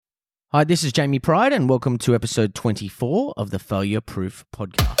Hi, this is Jamie Pride, and welcome to episode 24 of the Failure Proof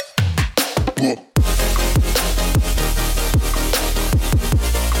Podcast.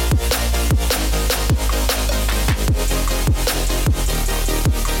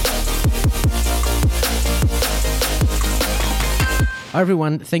 Hi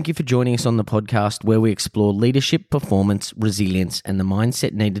everyone, thank you for joining us on the podcast where we explore leadership, performance, resilience, and the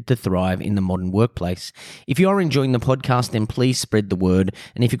mindset needed to thrive in the modern workplace. If you are enjoying the podcast, then please spread the word,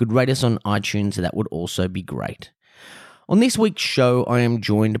 and if you could rate us on iTunes, that would also be great. On this week's show, I am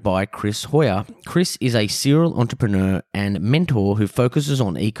joined by Chris Heuer. Chris is a serial entrepreneur and mentor who focuses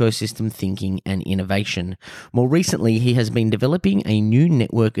on ecosystem thinking and innovation. More recently, he has been developing a new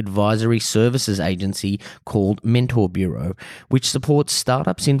network advisory services agency called Mentor Bureau, which supports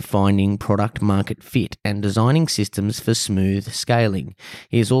startups in finding product market fit and designing systems for smooth scaling.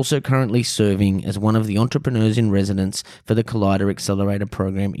 He is also currently serving as one of the entrepreneurs in residence for the Collider Accelerator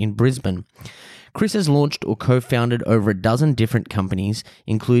program in Brisbane. Chris has launched or co-founded over a dozen different companies,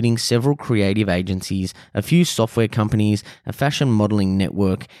 including several creative agencies, a few software companies, a fashion modeling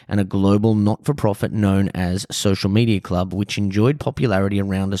network, and a global not-for-profit known as Social Media Club, which enjoyed popularity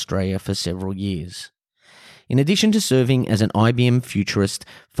around Australia for several years. In addition to serving as an IBM futurist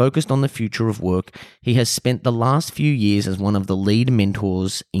focused on the future of work, he has spent the last few years as one of the lead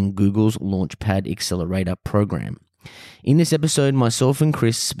mentors in Google's Launchpad Accelerator program. In this episode, myself and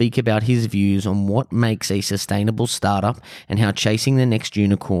Chris speak about his views on what makes a sustainable startup and how chasing the next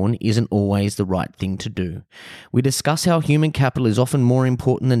unicorn isn't always the right thing to do. We discuss how human capital is often more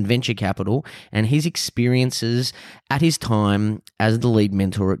important than venture capital and his experiences at his time as the lead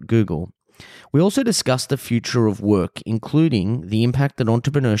mentor at Google. We also discuss the future of work, including the impact that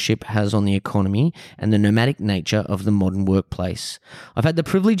entrepreneurship has on the economy and the nomadic nature of the modern workplace. I've had the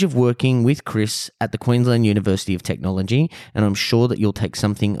privilege of working with Chris at the Queensland University of Technology, and I'm sure that you'll take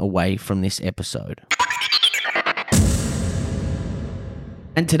something away from this episode.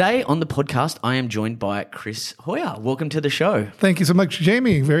 And today on the podcast, I am joined by Chris Heuer. Welcome to the show. Thank you so much,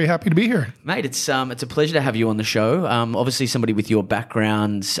 Jamie. Very happy to be here. Mate, it's a pleasure to have you on the show. Obviously, somebody with your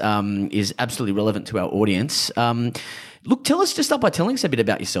background is absolutely relevant to our audience. Look, just start by telling us a bit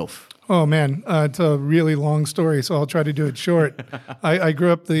about yourself. Oh, man. It's a really long story, so I'll try to do it short. I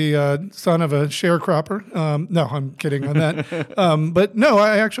grew up the son of a sharecropper. No, I'm kidding on that. But no,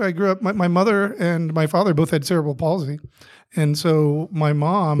 I grew up, my mother and my father both had cerebral palsy. And so my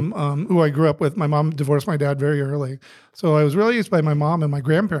mom, who I grew up with, my mom divorced my dad very early. So I was raised by my mom and my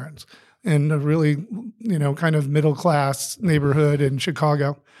grandparents in a really, kind of middle-class neighborhood in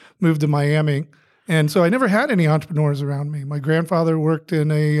Chicago, moved to Miami. And so I never had any entrepreneurs around me. My grandfather worked in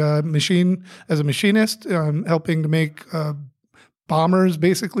a machine as a machinist, helping to make bombers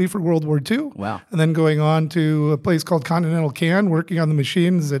basically for World War II. Wow. And then going on to a place called Continental Can, working on the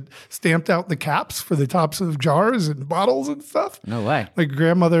machines that stamped out the caps for the tops of jars and bottles and stuff. No way. My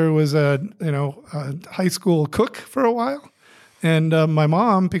grandmother was a high school cook for a while. And my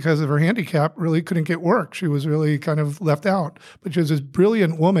mom, because of her handicap, really couldn't get work. She was really kind of left out. But she was this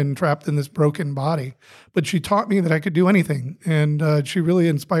brilliant woman trapped in this broken body. But she taught me that I could do anything. And she really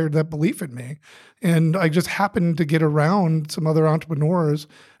inspired that belief in me. And I just happened to get around some other entrepreneurs.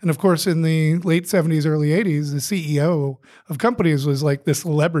 And of course, in the late 70s, early 80s, the CEO of companies was like the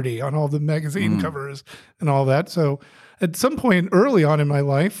celebrity on all the magazine covers and all that. So at some point early on in my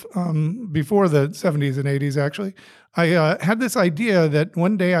life, before the 70s and 80s actually, I had this idea that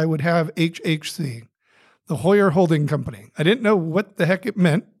one day I would have HHC, the Heuer Holding Company. I didn't know what the heck it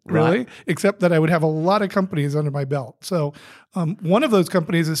meant, really, Right. except that I would have a lot of companies under my belt. So one of those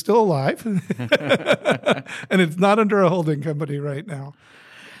companies is still alive, and it's not under a holding company right now.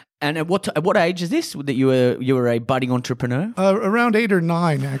 And at what age is this that you were a budding entrepreneur? Around 8 or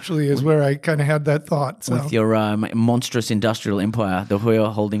 9, actually, is where I kind of had that thought. So. With your monstrous industrial empire, the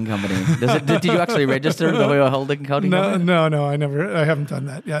Heuer Holding Company. Did you actually register the Heuer Holding Company? No, I haven't done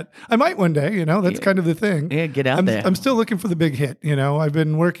that yet. I might one day, that's kind of the thing. Yeah, get out there. I'm still looking for the big hit, I've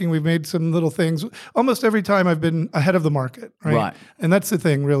been working, we've made some little things. Almost every time I've been ahead of the market, right? Right. And that's the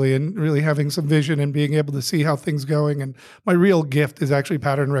thing, really, and really having some vision and being able to see how things going. And my real gift is actually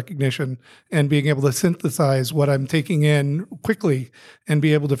pattern recognition and being able to synthesize what I'm taking in quickly and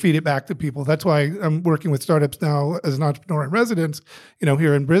be able to feed it back to people. That's why I'm working with startups now as an entrepreneur in residence,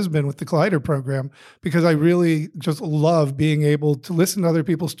 here in Brisbane with the Collider program, because I really just love being able to listen to other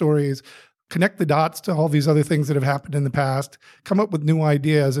people's stories, connect the dots to all these other things that have happened in the past, come up with new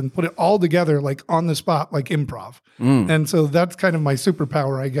ideas, and put it all together like on the spot, like improv. And so that's kind of my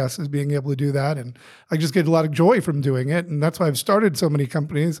superpower, I guess, is being able to do that. And I just get a lot of joy from doing it. And that's why I've started so many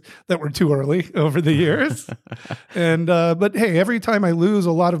companies that were too early over the years. But hey, every time I lose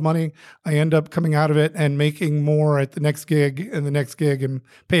a lot of money, I end up coming out of it and making more at the next gig and the next gig and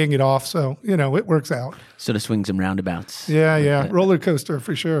paying it off. So, it works out. Sort of swings and roundabouts. Yeah. Roller coaster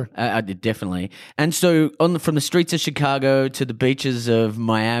for sure. Definitely. And so from the streets of Chicago to the beaches of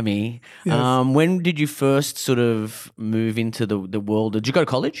Miami, Yes. When did you first sort of move into the world? Did you go to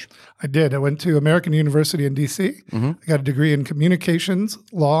college? I did. I went to American University in D.C. I got a degree in communications,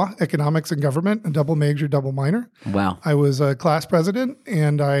 law, economics, and government, a double major, double minor. Wow. I was a class president,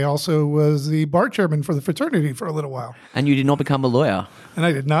 and I also was the bar chairman for the fraternity for a little while. And you did not become a lawyer? And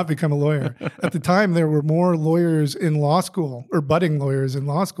I did not become a lawyer. At the time, there were more lawyers in law school, or budding lawyers in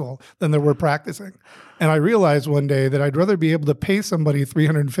law school, than there were practicing. And I realized one day that I'd rather be able to pay somebody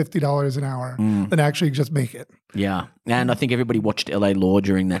 $350 an hour than actually just make it. Yeah. And I think everybody watched LA Law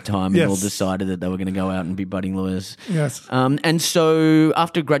during that time Yes. and all decided that they were going to go out and be budding lawyers. Yes. And so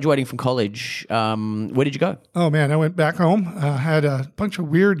after graduating from college, where did you go? Oh, man, I went back home, had a bunch of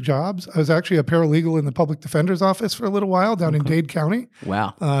weird jobs. I was actually a paralegal in the public defender's office for a little while down in Dade County.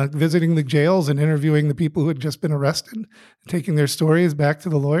 Wow. Visiting the jails and interviewing the people who had just been arrested, taking their stories back to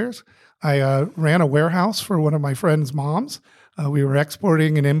the lawyers. I ran a warehouse for one of my friend's moms. We were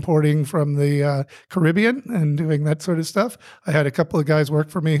exporting and importing from the Caribbean and doing that sort of stuff. I had a couple of guys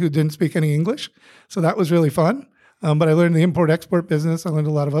work for me who didn't speak any English, so that was really fun. But I learned the import-export business. I learned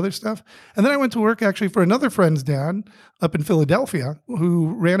a lot of other stuff. And then I went to work actually for another friend's dad up in Philadelphia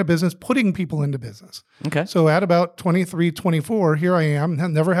who ran a business putting people into business. Okay. So at about 23, 24, here I am,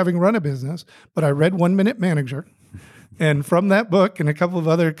 never having run a business, but I read 1 Minute Manager. And from that book and a couple of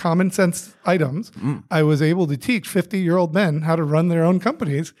other common sense items, I was able to teach 50-year-old men how to run their own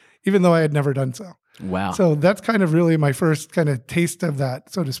companies, even though I had never done so. Wow. So that's kind of really my first kind of taste of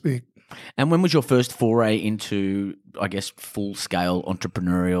that, so to speak. And when was your first foray into, I guess, full-scale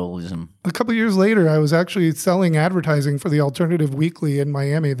entrepreneurialism? A couple of years later, I was actually selling advertising for the Alternative Weekly in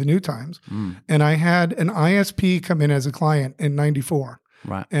Miami, the New Times. And I had an ISP come in as a client in 94.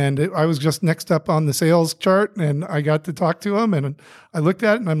 Right. And I was just next up on the sales chart, and I got to talk to him, and I looked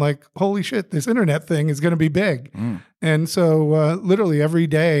at it, and I'm like, holy shit, this internet thing is going to be big. And so literally every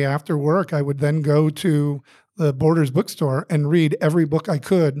day after work, I would then go to the Borders bookstore and read every book I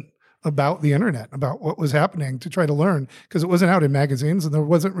could about the internet, about what was happening to try to learn, because it wasn't out in magazines and there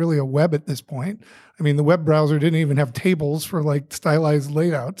wasn't really a web at this point. I mean, the web browser didn't even have tables for like stylized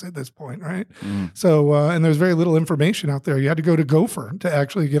layouts at this point, right? So, and there's very little information out there. You had to go to Gopher to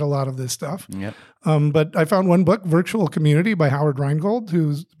actually get a lot of this stuff. Yep. But I found one book, Virtual Community by Howard Rheingold,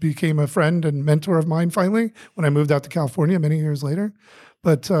 who became a friend and mentor of mine finally when I moved out to California many years later.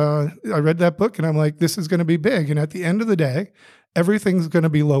 But I read that book and I'm like, this is going to be big. And at the end of the day, everything's going to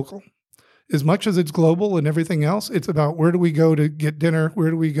be local. As much as it's global and everything else, it's about where do we go to get dinner? Where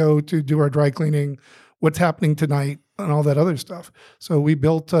do we go to do our dry cleaning? What's happening tonight and all that other stuff. So we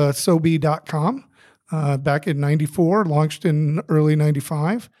built Sobe.com back in 94, launched in early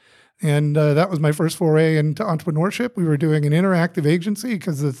 95. And that was my first foray into entrepreneurship. We were doing an interactive agency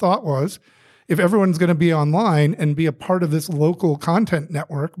because the thought was, if everyone's going to be online and be a part of this local content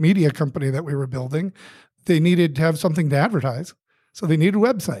network, media company that we were building, they needed to have something to advertise. So they needed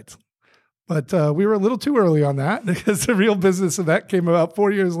websites. But we were a little too early on that because the real business of that came about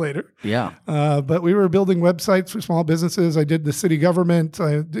 4 years later. Yeah. But we were building websites for small businesses. I did the city government.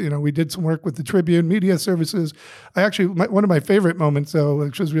 We did some work with the Tribune Media Services. One of my favorite moments, though,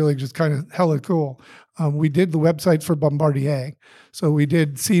 which was really just kind of hella cool, we did the websites for Bombardier. So we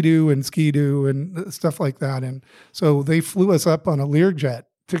did Sea-Doo and Ski-Doo and stuff like that. And so they flew us up on a Learjet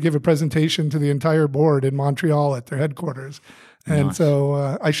to give a presentation to the entire board in Montreal at their headquarters. And Nice.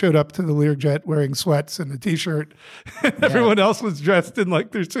 So I showed up to the Learjet wearing sweats and a T-shirt. Everyone else was dressed in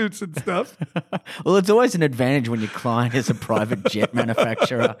like their suits and stuff. Well, it's always an advantage when your client is a private jet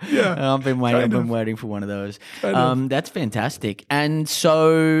manufacturer. Yeah, I've been waiting for one of those. Kind of. That's fantastic. And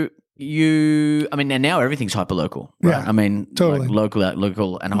so now everything's hyperlocal, right? Yeah, I mean, totally. like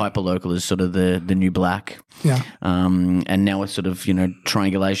local and hyperlocal is sort of the new black. Yeah. And now it's sort of,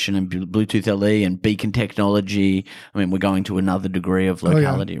 triangulation and Bluetooth LE and beacon technology. I mean, we're going to another degree of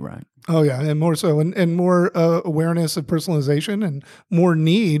locality, right? Oh, yeah, and more so, and more awareness of personalization and more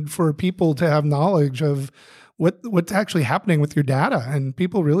need for people to have knowledge of what's actually happening with your data. And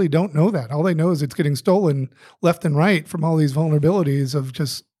people really don't know that. All they know is it's getting stolen left and right from all these vulnerabilities of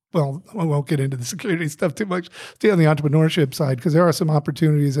just well, I won't get into the security stuff too much. Stay on the entrepreneurship side because there are some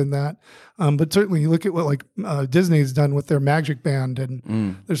opportunities in that. But certainly, you look at what like Disney's done with their Magic Band,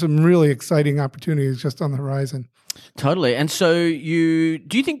 and there's some really exciting opportunities just on the horizon. Totally. And so do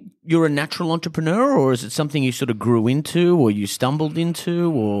you think you're a natural entrepreneur, or is it something you sort of grew into, or you stumbled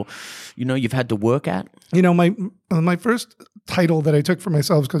into, or you've had to work at? My first title that I took for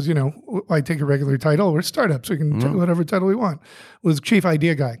myself, because I take a regular title, we're startups, we can take whatever title we want, was Chief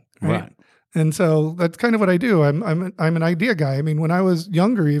Idea Guy. Right. And so that's kind of what I do. I'm an idea guy. I mean, when I was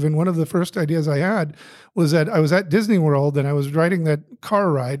younger, even one of the first ideas I had was that I was at Disney World and I was riding that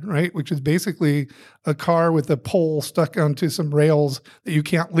car ride, right, which is basically a car with a pole stuck onto some rails that you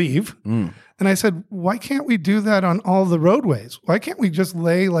can't leave. And I said, why can't we do that on all the roadways? Why can't we just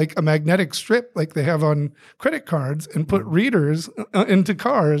lay like a magnetic strip like they have on credit cards and put readers into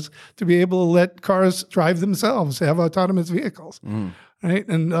cars to be able to let cars drive themselves, have autonomous vehicles? Right.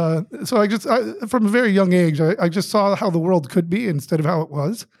 And so I from a very young age, I just saw how the world could be instead of how it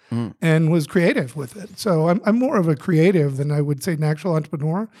was and was creative with it. So I'm more of a creative than I would say natural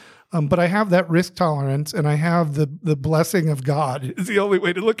entrepreneur. But I have that risk tolerance and I have the blessing of God is the only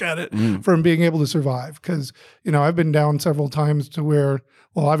way to look at it from being able to survive. Because, I've been down several times to where,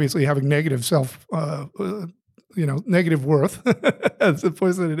 well, obviously having negative negative worth as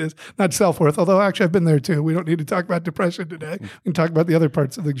opposed to it is not self-worth, although actually I've been there too. We don't need to talk about depression today. We can talk about the other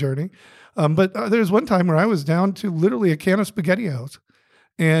parts of the journey. But there's one time where I was down to literally a can of SpaghettiOs.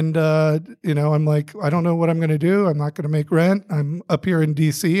 And, I'm like, I don't know what I'm going to do. I'm not going to make rent. I'm up here in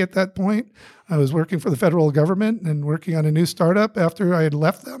DC at that point. I was working for the federal government and working on a new startup after I had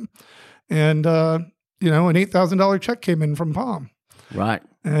left them. And, an $8,000 check came in from Palm. Right.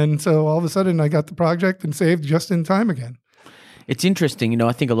 And so all of a sudden I got the project and saved just in time again. It's interesting.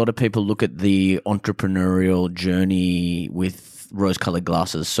 I think a lot of people look at the entrepreneurial journey with rose-colored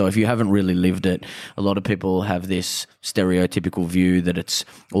glasses. So if you haven't really lived it, a lot of people have this stereotypical view that it's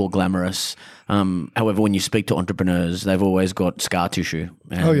all glamorous. However, when you speak to entrepreneurs, they've always got scar tissue.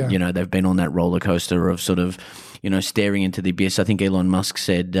 And, they've been on that roller coaster of sort of, staring into the abyss. I think Elon Musk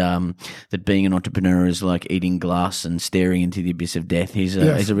said that being an entrepreneur is like eating glass and staring into the abyss of death. He's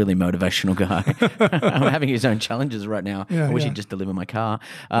a really motivational guy. I'm having his own challenges right now. I wish he'd just deliver my car.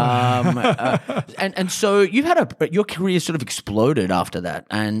 And so you've had your career sort of exploded after that,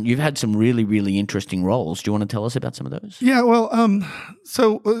 and you've had some really, really interesting roles. Do you want to tell us about some of those? Yeah, well,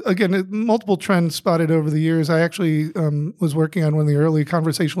 so again, multiple trends spotted over the years. I actually was working on one of the early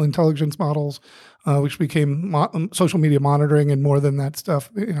conversational intelligence models, which became social media monitoring and more than that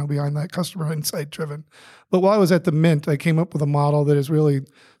stuff, behind that customer insight driven. But while I was at the Mint, I came up with a model that has really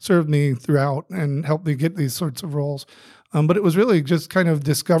served me throughout and helped me get these sorts of roles. But it was really just kind of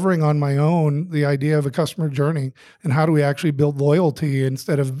discovering on my own the idea of a customer journey and how do we actually build loyalty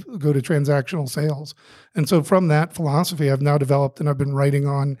instead of go to transactional sales. And so from that philosophy, I've now developed and I've been writing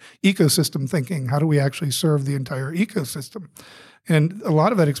on ecosystem thinking. How do we actually serve the entire ecosystem? And a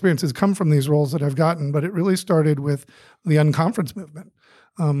lot of that experience has come from these roles that I've gotten, but it really started with the unconference movement.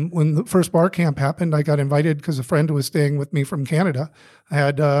 When the first bar camp happened, I got invited because a friend who was staying with me from Canada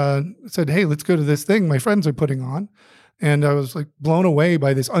had said, hey, let's go to this thing my friends are putting on. And I was like blown away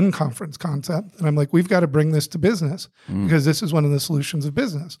by this unconference concept. And I'm like, we've got to bring this to business because this is one of the solutions of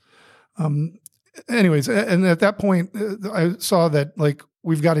business. Anyways, and at that point, I saw that like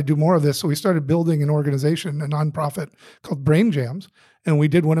we've got to do more of this. So we started building an organization, a nonprofit called Brain Jams. And we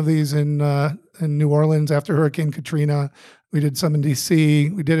did one of these in New Orleans after Hurricane Katrina. We did some in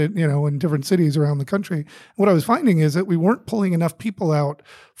DC. We did it, in different cities around the country. What I was finding is that we weren't pulling enough people out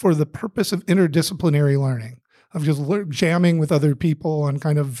for the purpose of interdisciplinary learning, of just jamming with other people on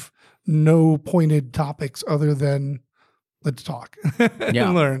kind of no pointed topics other than let's talk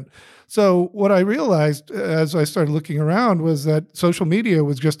and learn. So what I realized as I started looking around was that social media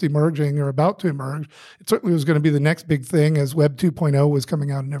was just emerging or about to emerge. It certainly was going to be the next big thing as Web 2.0 was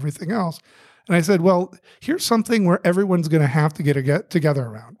coming out and everything else. And I said, well, here's something where everyone's going to have to get together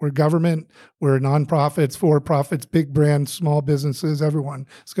around. We're government, we're nonprofits, for-profits, big brands, small businesses, everyone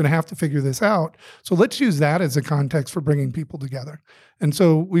is going to have to figure this out. So let's use that as a context for bringing people together. And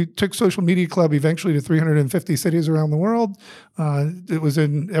so we took Social Media Club eventually to 350 cities around the world. It was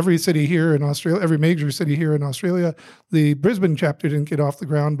in every city here in Australia, every major city here in Australia. The Brisbane chapter didn't get off the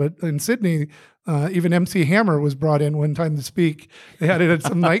ground, but in Sydney, even MC Hammer was brought in one time to speak. They had it at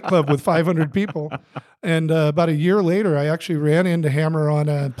some nightclub with 500 people. And about a year later, I actually ran into Hammer on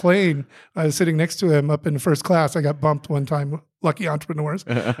a plane. I was sitting next to him up in first class. I got bumped one time. Lucky entrepreneurs.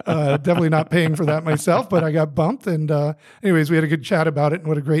 Definitely not paying for that myself, but I got bumped. And anyways, we had a good chat about it and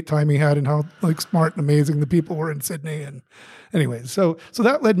what a great time he had and how like smart and amazing the people were in Sydney. And Anyways, so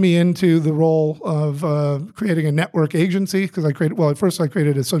that led me into the role of creating a network agency because at first I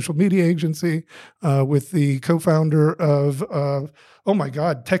created a social media agency with the co-founder of oh my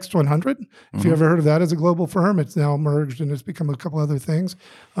God, Text 100. If you ever heard of that as a global firm, it's now merged and it's become a couple other things.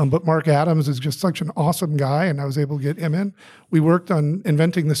 But Mark Adams is just such an awesome guy, and I was able to get him in. We worked on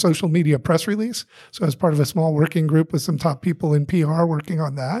inventing the social media press release. So as part of a small working group with some top people in PR working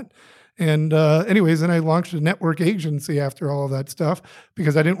on that. And anyways, then I launched a network agency after all of that stuff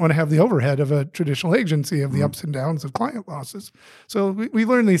because I didn't want to have the overhead of a traditional agency of the ups and downs of client losses. So we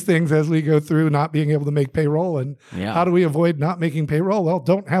learn these things as we go through not being able to make payroll. And how do we avoid not making payroll? Well,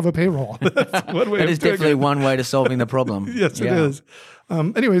 don't have a payroll. That's one way that is definitely one way to solving the problem. Yes, it is.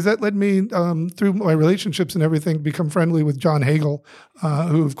 Anyways, that led me through my relationships and everything to become friendly with John Hagel,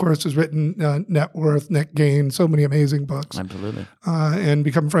 who, of course, has written Net Worth, Net Gain, so many amazing books. Absolutely. And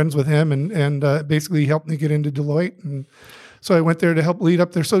become friends with him and basically helped me get into Deloitte. And so I went there to help lead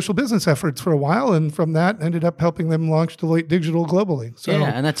up their social business efforts for a while, and from that ended up helping them launch Deloitte Digital globally. So, yeah,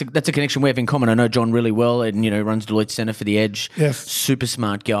 and that's a connection we have in common. I know John really well, and runs Deloitte Center for the Edge. Yes, super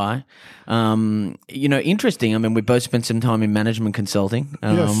smart guy. Interesting. I mean, we both spent some time in management consulting.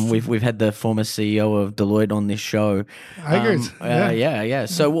 Yes. We've had the former CEO of Deloitte on this show. I agree. Yeah.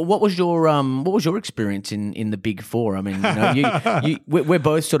 So, what was your experience in the Big Four? I mean, we're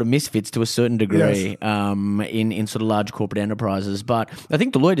both sort of misfits to a certain degree. Yes. In sort of large corporate enterprises, but I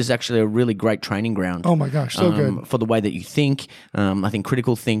think Deloitte is actually a really great training ground. Oh my gosh, so good for the way that you think. I think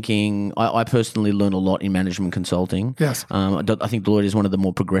critical thinking. I personally learned a lot in management consulting. Yes. I think Deloitte is one of the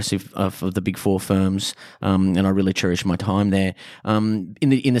more progressive of the Big Four firms, and I really cherish my time there. In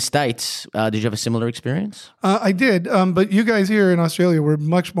the States, did you have a similar experience? I did, but you guys here in Australia were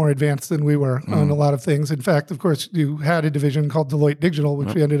much more advanced than we were on a lot of things. In fact, of course, you had a division called Deloitte Digital,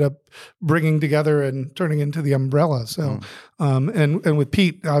 which we ended up bringing together and turning into the umbrella. So, and with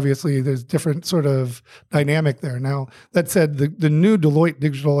Pete, obviously, there's different sort of dynamic there. Now, that said, the new Deloitte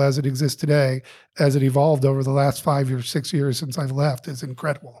Digital as it exists today, as it evolved over the last 5 or 6 years since I've left, is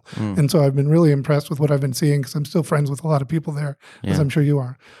incredible. And so I've been really impressed with what I've been seeing because I'm still friends with a lot of people there, as I'm sure you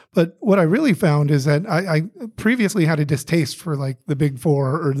are. But what I really found is that I previously had a distaste for like the Big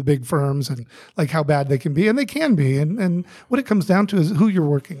Four or the big firms and like how bad they can be, and they can be. And what it comes down to is who you're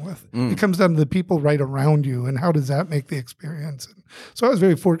working with. It comes down to the people right around you and how does that make the experience. And so I was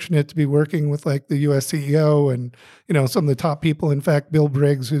very fortunate to be working with like the US CEO and some of the top people. In fact, Bill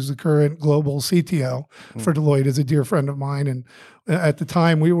Briggs, who's the current global CTO for Deloitte, is a dear friend of mine. And at the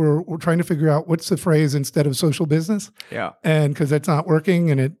time, we were trying to figure out what's the phrase instead of social business. Yeah. And because that's not working,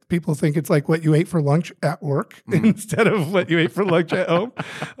 and people think it's like what you ate for lunch at work instead of what you ate for lunch at home.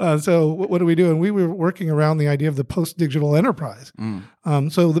 So what do we do? And we were working around the idea of the post-digital enterprise.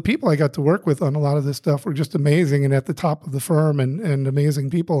 So the people I got to work with on a lot of this stuff were just amazing and at the top of the firm and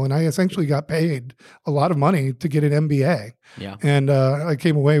amazing people. And I essentially got paid a lot of money to get an MBA. Yeah. And I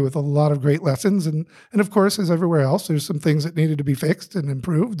came away with a lot of great lessons. And of course, as everywhere else, there's some things that needed to be fixed and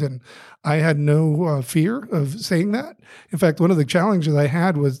improved. And I had no fear of saying that. In fact, one of the challenges I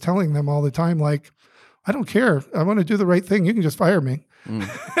had was telling them all the time, like, I don't care. I want to do the right thing. You can just fire me.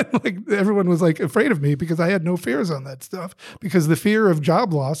 Like everyone was like afraid of me because I had no fears on that stuff. Because the fear of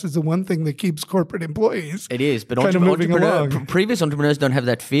job loss is the one thing that keeps corporate employees. It is, but previous entrepreneurs don't have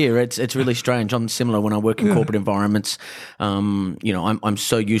that fear. It's really strange. I'm similar when I work in corporate environments. I'm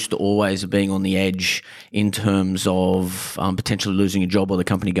so used to always being on the edge in terms of potentially losing a job or the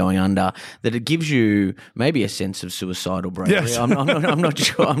company going under, that it gives you maybe a sense of suicidal bravery. Yes. I'm not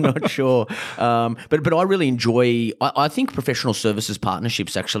sure. I'm not sure. But I really enjoy. I think professional services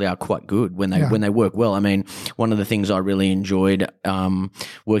partnerships actually are quite good when they work well. I mean, one of the things I really enjoyed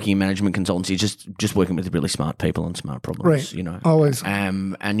working in management consultancy is just working with really smart people and smart problems. Right. Always.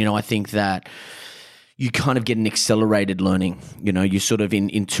 And I think that you kind of get an accelerated learning. You sort of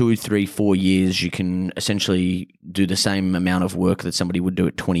in 2, 3, 4 years, you can essentially do the same amount of work that somebody would do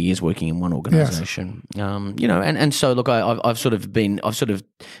at 20 years working in one organization. Yes. And so look, I've sort of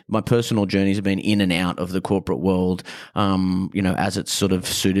my personal journeys have been in and out of the corporate world, as it's sort of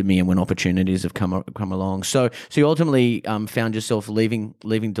suited me and when opportunities have come along. So you ultimately found yourself leaving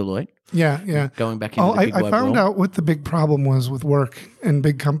Deloitte. Yeah. Going back into the big I found out what the big problem was with work and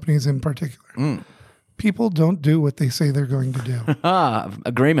big companies in particular. people don't do what they say they're going to do.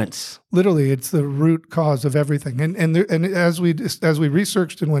 Agreements. Literally, it's the root cause of everything. And as we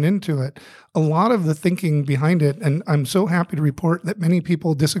researched and went into it, a lot of the thinking behind it, and I'm so happy to report that many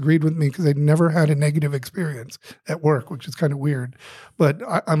people disagreed with me because they'd never had a negative experience at work, which is kind of weird. But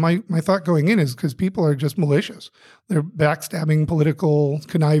my thought going in is because people are just malicious. They're backstabbing, political,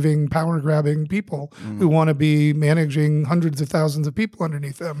 conniving, power-grabbing people who want to be managing hundreds of thousands of people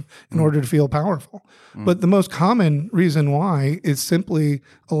underneath them in order to feel powerful. But the most common reason why is simply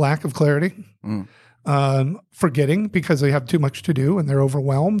a lack of clarity, forgetting because they have too much to do and they're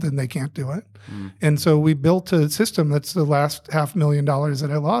overwhelmed and they can't do it. And so we built a system that's the last $500,000 that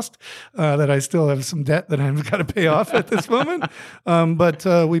I lost, that I still have some debt that I've got to pay off at this moment. But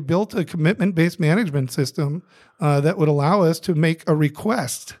we built a commitment-based management system that would allow us to make a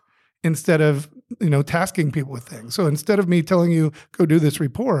request instead of tasking people with things. So instead of me telling you, go do this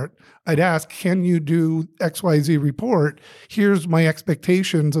report, I'd ask, can you do XYZ report? Here's my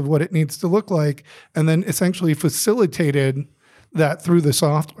expectations of what it needs to look like. And then essentially facilitated that through the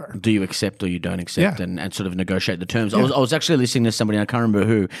software. Do you accept or you don't accept, and sort of negotiate the terms? Yeah. I was actually listening to somebody, I can't remember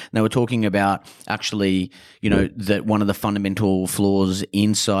who, and they were talking about actually, that one of the fundamental flaws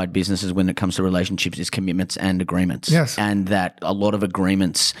inside businesses when it comes to relationships is commitments and agreements. Yes. And that a lot of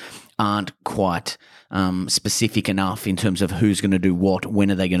agreements aren't quite specific enough in terms of who's going to do what,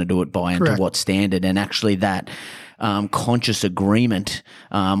 when are they going to do it by, and Correct. to what standard. And actually that conscious agreement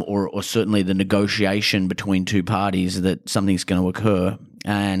or certainly the negotiation between two parties that something's going to occur.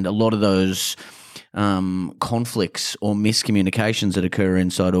 And a lot of those conflicts or miscommunications that occur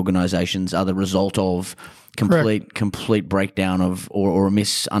inside organizations are the result of complete breakdown of or a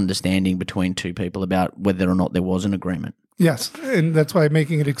misunderstanding between two people about whether or not there was an agreement. Yes, and that's why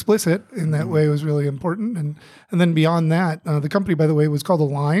making it explicit in that way was really important. And then beyond that, the company, by the way, was called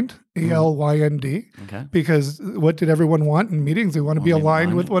Aligned, ALYND, because what did everyone want in meetings? They want to be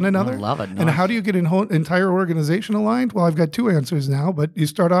aligned with one another. I love it. Nice. And how do you get an entire organization aligned? Well, I've got two answers now, but you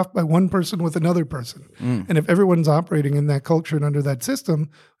start off by one person with another person. And if everyone's operating in that culture and under that system,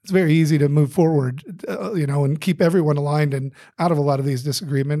 it's very easy to move forward, and keep everyone aligned and out of a lot of these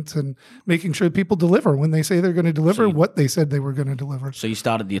disagreements, and making sure people deliver when they say they're going to deliver what they said they were going to deliver. So you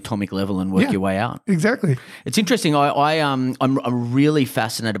start at the atomic level and work your way out. Exactly. It's interesting. I'm really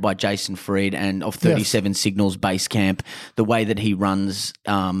fascinated by Jason Fried and of 37 Signals Basecamp, the way that he runs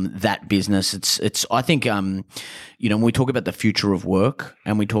that business. It's I think when we talk about the future of work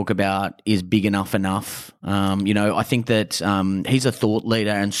and we talk about is big enough, I think that he's a thought leader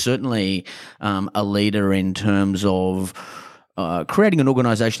and certainly a leader in terms of creating an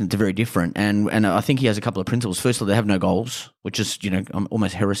organization that's very different. And I think he has a couple of principles. Firstly, they have no goals, which is,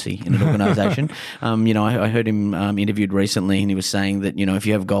 almost heresy in an organization. I heard him interviewed recently, and he was saying that, if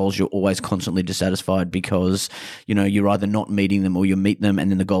you have goals, you're always constantly dissatisfied because, you're either not meeting them or you meet them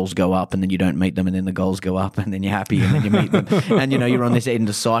and then the goals go up, and then you don't meet them and then the goals go up, and then you're happy and then you meet them. And, you're on this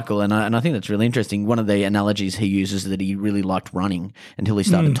endless cycle. And I think that's really interesting. One of the analogies he uses is that he really liked running until he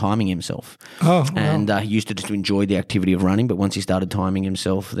started timing himself. Oh, wow. And he used to just enjoy the activity of running, but once he started timing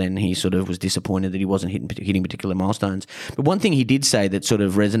himself, then he sort of was disappointed that he wasn't hitting particular milestones. But one thing he did say that sort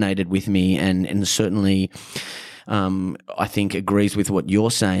of resonated with me and certainly I think agrees with what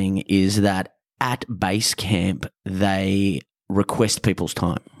you're saying is that at Basecamp, they request people's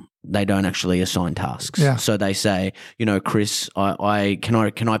time. They don't actually assign tasks. Yeah. So they say, Chris, can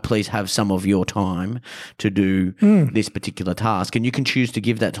I please have some of your time to do this particular task? And you can choose to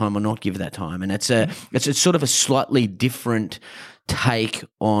give that time or not give that time. And it's sort of a slightly different take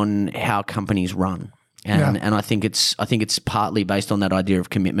on how companies run. And I think it's partly based on that idea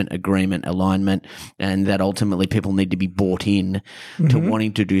of commitment, agreement, alignment, and that ultimately people need to be bought in to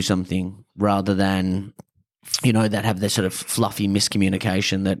wanting to do something rather than that have this sort of fluffy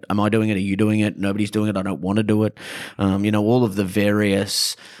miscommunication that, am I doing it? Are you doing it? Nobody's doing it. I don't want to do it. All of the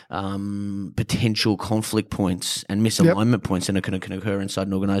various potential conflict points and misalignment points that can occur inside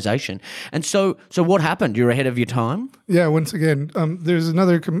an organization. And so what happened? You're ahead of your time? Yeah, once again, there's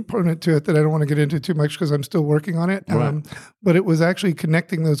another component to it that I don't want to get into too much because I'm still working on it. Right. But it was actually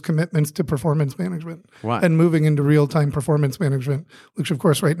connecting those commitments to performance management and moving into real-time performance management, which of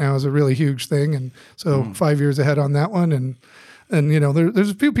course right now is a really huge thing. And so 5 years ahead on that one. And there's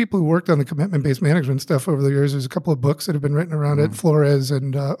a few people who worked on the commitment-based management stuff over the years. There's a couple of books that have been written around it, Flores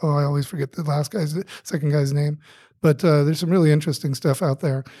and, I always forget the second guy's name. But there's some really interesting stuff out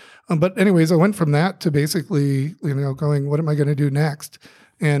there. But anyways, I went from that to basically, going, what am I going to do next?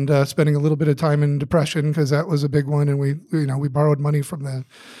 and spending a little bit of time in depression because that was a big one. And we borrowed money from the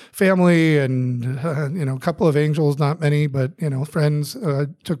family and, a couple of angels, not many, but, friends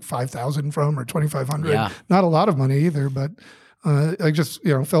took 5,000 from or 2,500. Yeah. Not a lot of money either, but I just,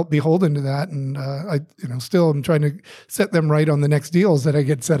 felt beholden to that. And I still am trying to set them right on the next deals that I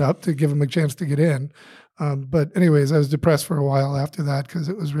get set up to give them a chance to get in. But anyways, I was depressed for a while after that because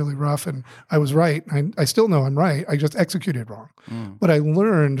it was really rough, and I was right. I still know I'm right. I just executed wrong. But I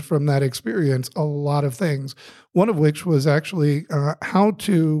learned from that experience a lot of things, one of which was actually how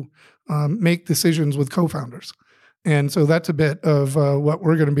to make decisions with co-founders. And so that's a bit of what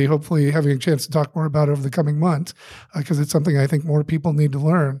we're going to be hopefully having a chance to talk more about over the coming months, because it's something I think more people need to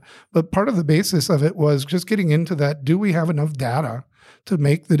learn. But part of the basis of it was just getting into that, do we have enough data to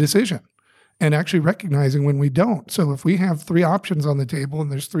make the decision? And actually recognizing when we don't. So if we have 3 options on the table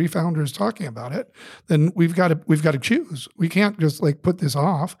and there's 3 founders talking about it, then we've got to choose. We can't just put this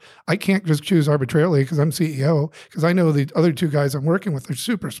off. I can't just choose arbitrarily because I'm CEO, because I know the other 2 guys I'm working with are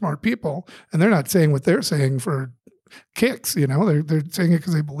super smart people, and they're not saying what they're saying for kicks. They're saying it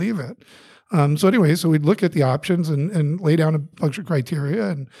because they believe it. So anyway, so we'd look at the options and lay down a bunch of criteria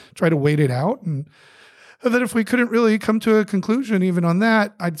and try to wait it out. And then if we couldn't really come to a conclusion even on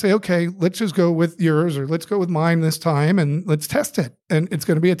that, I'd say, okay, let's just go with yours or let's go with mine this time and let's test it. And it's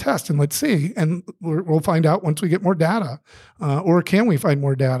going to be a test and let's see. And we'll find out once we get more data, or can we find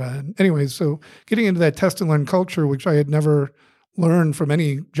more data? And anyways, so getting into that test and learn culture, which I had never learn from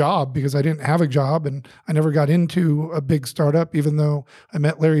any job because I didn't have a job and I never got into a big startup, even though I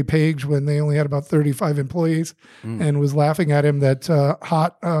met Larry Page when they only had about 35 employees and was laughing at him that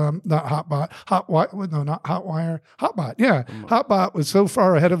Hotbot was so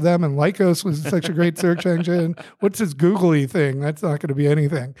far ahead of them and Lycos was such a great search engine. What's this googly thing? That's not going to be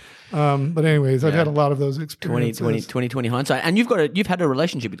anything. But anyways, I've had a lot of those experiences. 2020 hindsight. And you've had a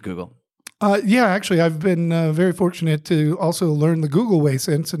relationship with Google. Yeah, actually, I've been very fortunate to also learn the Google way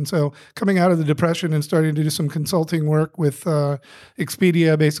since. And so coming out of the depression and starting to do some consulting work with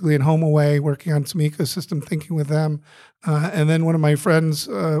Expedia, basically in HomeAway, working on some ecosystem thinking with them. And then one of my friends,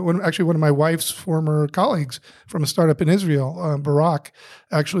 one of my wife's former colleagues from a startup in Israel, Barak,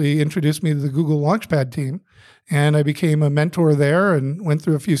 actually introduced me to the Google Launchpad team. And I became a mentor there and went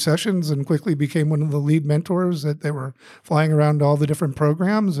through a few sessions and quickly became one of the lead mentors that they were flying around all the different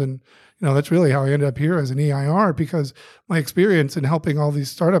programs. And that's really how I ended up here as an EIR, because my experience in helping all these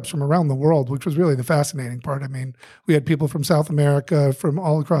startups from around the world, which was really the fascinating part. I mean, we had people from South America, from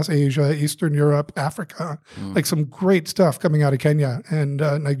all across Asia, Eastern Europe, Africa, some great stuff coming out of Kenya and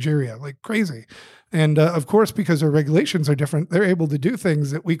Nigeria, crazy. And of course, because their regulations are different, they're able to do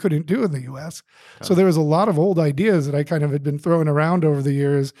things that we couldn't do in the US. Okay. So there was a lot of old ideas that I kind of had been throwing around over the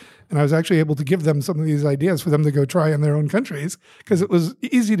years. And I was actually able to give them some of these ideas for them to go try in their own countries because it was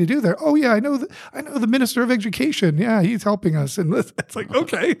easy to do there. Oh yeah, I know the Minister of Education. Yeah, he's helping us. And it's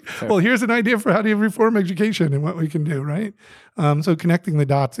okay, well, here's an idea for how to reform education and what we can do, right? So connecting the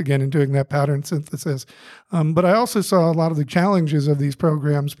dots again and doing that pattern synthesis. But I also saw a lot of the challenges of these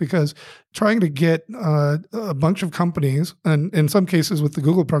programs because trying to get a bunch of companies, and in some cases with the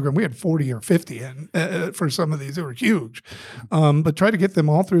Google program, we had 40 or 50 in, for some of these, they were huge. But try to get them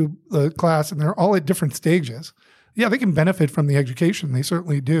all through the class, and they're all at different stages. Yeah, they can benefit from the education. They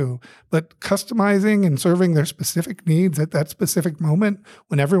certainly do. But customizing and serving their specific needs at that specific moment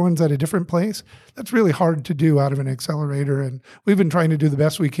when everyone's at a different place, that's really hard to do out of an accelerator. And we've been trying to do the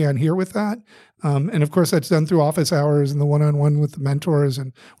best we can here with that. And of course, that's done through office hours and the one-on-one with the mentors.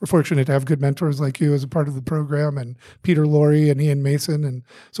 And we're fortunate to have good mentors like you as a part of the program, and Peter Lorre and Ian Mason. And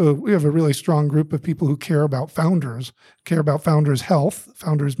so we have a really strong group of people who care about founders health,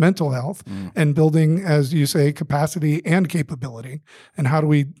 founders' mental health, and building, as you say, capacity and capability. And how do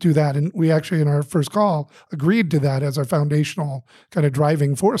we do that? And we actually, in our first call, agreed to that as our foundational kind of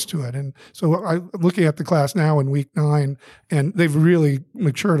driving force to it. And so I'm looking at the class now in week 9, and they've really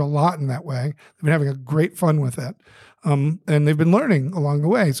matured a lot in that way. They've been having a great fun with it. And they've been learning along the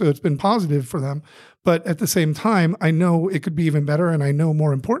way. So it's been positive for them. But at the same time, I know it could be even better. And I know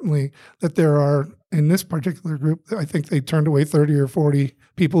more importantly that there are, in this particular group, I think they turned away 30 or 40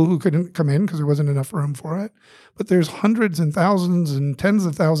 people who couldn't come in because there wasn't enough room for it. But there's hundreds and thousands and tens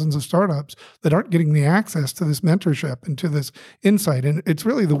of thousands of startups that aren't getting the access to this mentorship and to this insight. And it's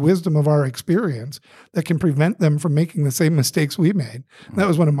really the wisdom of our experience that can prevent them from making the same mistakes we made. And that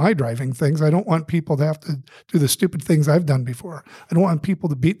was one of my driving things. I don't want people to have to do the stupid things I've done before. I don't want people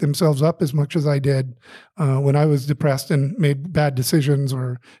to beat themselves up as much as I did when I was depressed and made bad decisions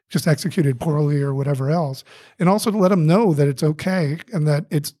or just executed poorly or whatever else. And also to let them know that it's okay and that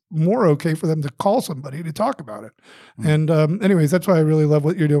it's more okay for them to call somebody to talk about it. And anyways, that's why I really love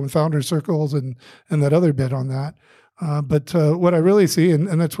what you're doing with Founder Circles and that other bit on that. But what I really see,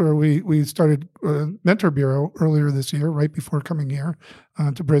 and that's where we started Mentor Bureau earlier this year, right before coming here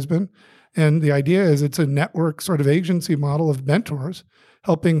to Brisbane. And the idea is it's a network sort of agency model of mentors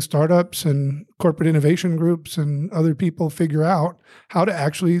helping startups and corporate innovation groups and other people figure out how to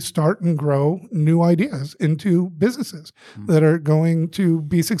actually start and grow new ideas into businesses that are going to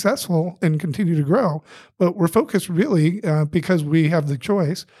be successful and continue to grow. But we're focused really, because we have the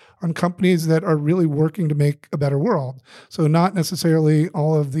choice, on companies that are really working to make a better world. So not necessarily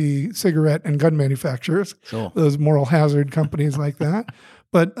all of the cigarette and gun manufacturers, those moral hazard companies like that.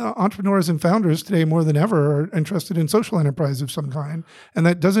 But entrepreneurs and founders today more than ever are interested in social enterprise of some kind. And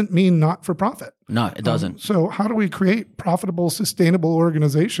that doesn't mean not for profit. No, it doesn't. So how do we create profitable, sustainable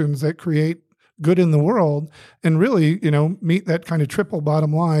organizations that create good in the world and really, meet that kind of triple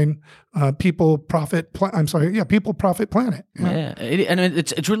bottom line, people, profit, planet. Yeah.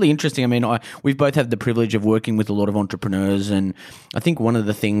 It's really interesting. I mean, we've both had the privilege of working with a lot of entrepreneurs, and I think one of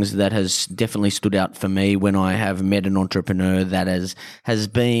the things that has definitely stood out for me when I have met an entrepreneur that has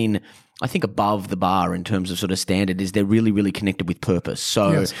been, I think, above the bar in terms of sort of standard is they're really, really connected with purpose.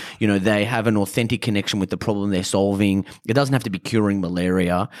 So, yes. They have an authentic connection with the problem they're solving. It doesn't have to be curing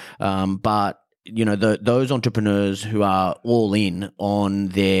malaria, but those entrepreneurs who are all in on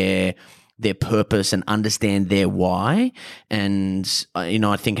their purpose and understand their why, and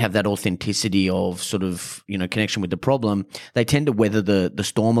I think have that authenticity of sort of connection with the problem, they tend to weather the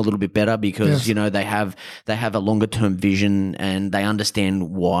storm a little bit better because yes. they have a longer term vision and they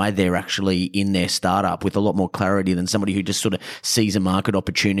understand why they're actually in their startup with a lot more clarity than somebody who just sort of sees a market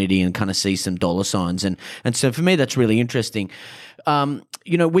opportunity and kind of sees some dollar signs. And so for me, that's really interesting.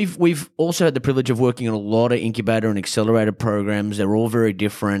 We've also had the privilege of working on a lot of incubator and accelerator programs. They're all very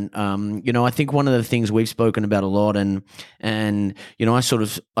different. I think one of the things we've spoken about a lot, and I sort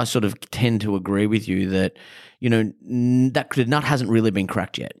of tend to agree with you that that nut hasn't really been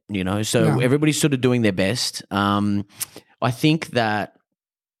cracked yet. So No. Everybody's sort of doing their best. I think that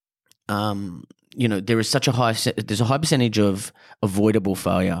there is such there's a high percentage of avoidable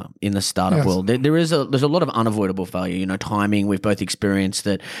failure in the startup Yes. world. There's a lot of unavoidable failure. Timing. We've both experienced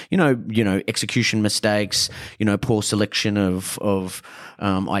that. Execution mistakes. Poor selection of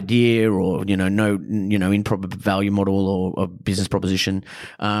idea or no improper value model or business proposition.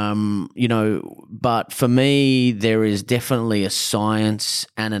 But for me, there is definitely a science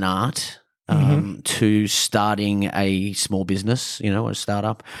and an art to starting a small business, a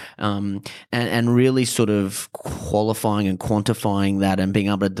startup, and really sort of qualifying and quantifying that and being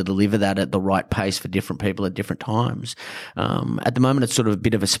able to deliver that at the right pace for different people at different times. At the moment, it's sort of a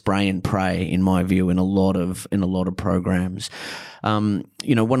bit of a spray and pray, in my view, in a lot of programs. One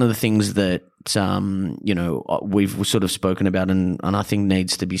of the things that we've sort of spoken about and I think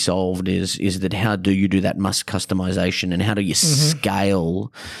needs to be solved is that how do you do that mass customization and how do you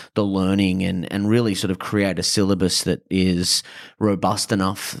scale the learning and really sort of create a syllabus that is robust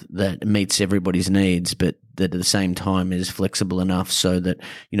enough that meets everybody's needs, but that at the same time is flexible enough so that,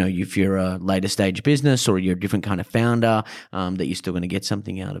 if you're a later stage business or you're a different kind of founder, that you're still going to get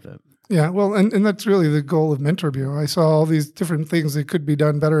something out of it. Yeah, well, and that's really the goal of Mentor Bureau. I saw all these different things that could be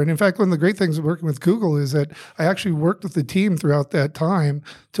done better. And in fact, one of the great things of working with Google is that I actually worked with the team throughout that time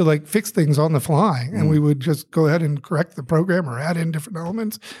to fix things on the fly. And we would just go ahead and correct the program or add in different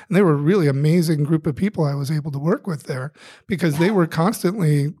elements. And they were a really amazing group of people I was able to work with there because they were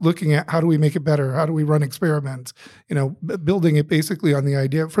constantly looking at how do we make it better? How do we run experiments? Building it basically on the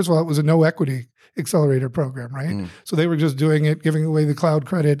idea. First of all, it was a no equity accelerator program, right? So they were just doing it, giving away the cloud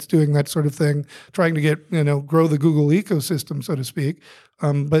credits, doing that sort of thing, trying to get, grow the Google ecosystem, so to speak.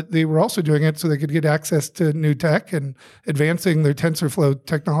 But they were also doing it so they could get access to new tech and advancing their TensorFlow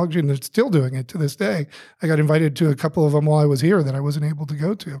technology, and they're still doing it to this day. I got invited to a couple of them while I was here that I wasn't able to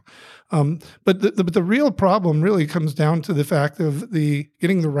go to. But the real problem really comes down to the fact of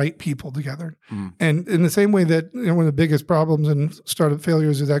getting the right people together. And in the same way that one of the biggest problems in startup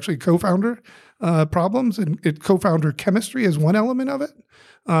failures is actually co-founder problems, and co-founder chemistry is one element of it.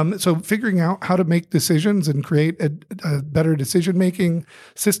 So figuring out how to make decisions and create a better decision-making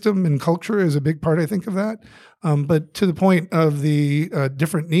system and culture is a big part, I think, of that. But to the point of the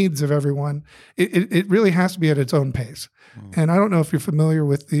different needs of everyone, it really has to be at its own pace. And I don't know if you're familiar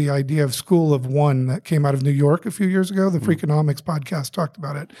with the idea of School of One that came out of New York a few years ago. The Freakonomics podcast talked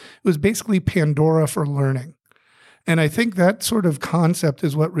about it. It was basically Pandora for learning. And I think that sort of concept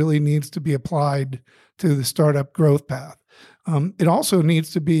is what really needs to be applied to the startup growth path. It also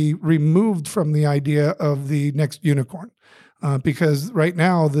needs to be removed from the idea of the next unicorn. Because right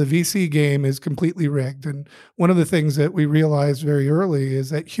now the VC game is completely rigged. And one of the things that we realized very early is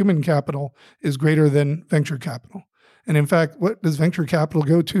that human capital is greater than venture capital. And in fact, what does venture capital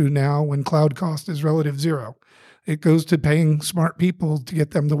go to now when cloud cost is relative zero? It goes to paying smart people to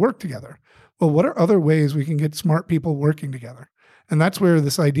get them to work together. Well, what are other ways we can get smart people working together? And that's where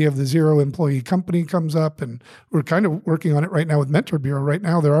this idea of the zero employee company comes up. And we're kind of working on it right now with Mentor Bureau. Right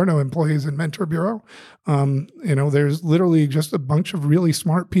now, there are no employees in Mentor Bureau. There's literally just a bunch of really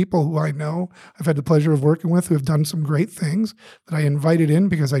smart people who I know I've had the pleasure of working with who have done some great things that I invited in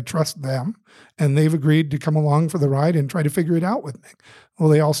because I trust them. And they've agreed to come along for the ride and try to figure it out with me. Will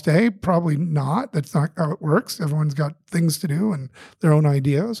they all stay? Probably not. That's not how it works. Everyone's got things to do and their own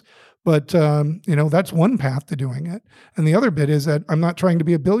ideas. But, that's one path to doing it. And the other bit is that I'm not trying to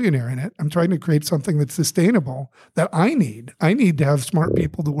be a billionaire in it. I'm trying to create something that's sustainable that I need. I need to have smart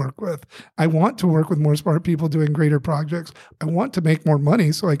people to work with. I want to work with more smart people doing greater projects. I want to make more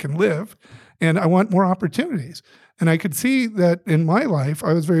money so I can live. And I want more opportunities. And I could see that in my life,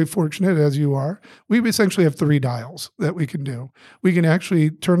 I was very fortunate, as you are. We essentially have 3 dials that we can do. We can actually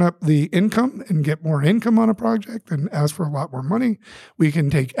turn up the income and get more income on a project and ask for a lot more money. We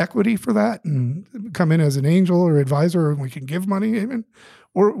can take equity for that and come in as an angel or advisor, and we can give money even,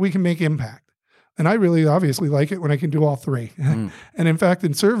 or we can make impact. And I really obviously like it when I can do all 3. And in fact,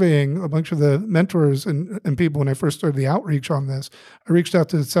 in surveying a bunch of the mentors and people when I first started the outreach on this, I reached out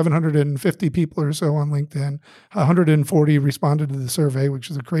to 750 people or so on LinkedIn. 140 responded to the survey, which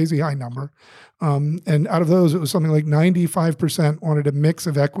is a crazy high number. And out of those, it was something like 95% wanted a mix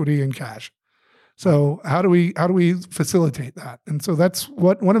of equity and cash. So how do we facilitate that? And so that's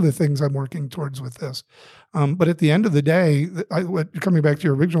one of the things I'm working towards with this. But at the end of the day, coming back to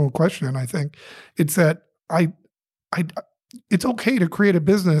your original question, I think it's that it's okay to create a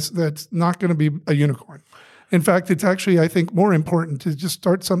business that's not going to be a unicorn. In fact, it's actually, I think, more important to just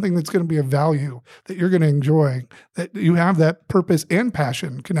start something that's going to be of value, that you're going to enjoy, that you have that purpose and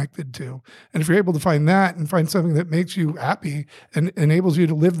passion connected to. And if you're able to find that and find something that makes you happy and enables you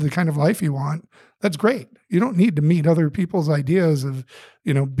to live the kind of life you want, that's great. You don't need to meet other people's ideas of,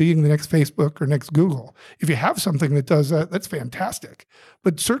 being the next Facebook or next Google. If you have something that does that, that's fantastic.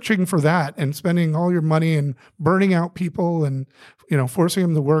 But searching for that and spending all your money and burning out people and, forcing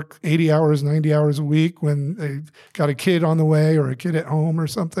them to work 80 hours, 90 hours a week when they've got a kid on the way or a kid at home or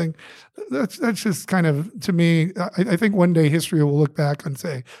something, that's just kind of, to me, I think one day history will look back and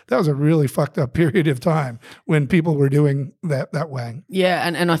say, that was a really fucked up period of time when people were doing that way. Yeah,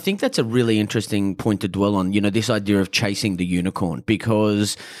 and I think that's a really interesting point to dwell on, this idea of chasing the unicorn,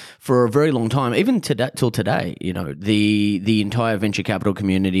 because for a very long time, even till today, the entire venture capital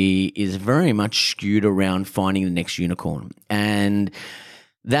community is very much skewed around finding the next unicorn. And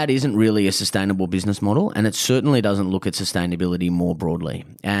that isn't really a sustainable business model, and it certainly doesn't look at sustainability more broadly.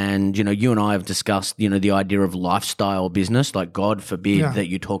 And, you and I have discussed, the idea of lifestyle business, like God forbid that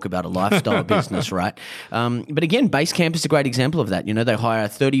you talk about a lifestyle business, right? But again, Basecamp is a great example of that. They hire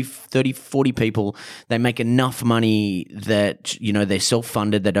 30, 40 people. They make enough money that, they're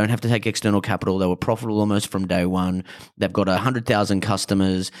self-funded. They don't have to take external capital. They were profitable almost from day one. They've got 100,000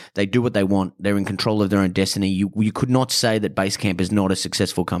 customers. They do what they want. They're in control of their own destiny. You could not say that Basecamp is not a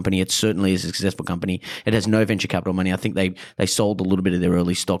successful company. It certainly is a successful company. It has no venture capital money. I think they sold a little bit of their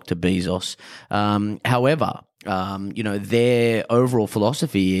early stock to Bezos. However, their overall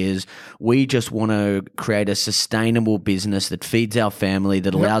philosophy is we just want to create a sustainable business that feeds our family,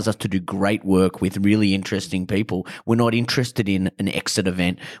 that allows us to do great work with really interesting people. We're not interested in an exit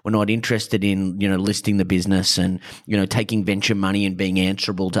event. We're not interested in, listing the business and, taking venture money and being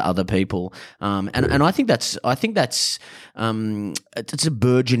answerable to other people. And I think that's it's a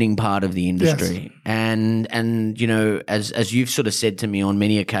burgeoning part of the industry. Yes. And as you've sort of said to me on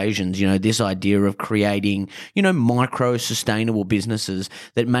many occasions, this idea of creating, micro sustainable businesses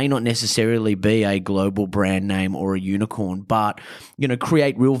that may not necessarily be a global brand name or a unicorn, but,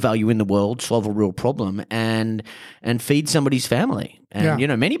 create real value in the world, solve a real problem and feed somebody's family.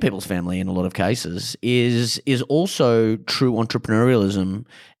 And, many people's family in a lot of cases is also true entrepreneurialism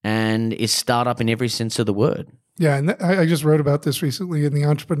and is startup in every sense of the word. Yeah, and I just wrote about this recently in the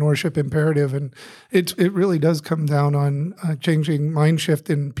Entrepreneurship Imperative, and it really does come down on changing mind shift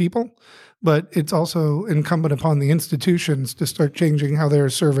in people. but it's also incumbent upon the institutions to start changing how they're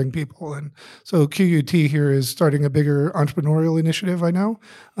serving people. And so QUT here is starting a bigger entrepreneurial initiative, I know.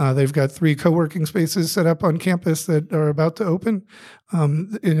 They've got 3 co-working spaces set up on campus that are about to open.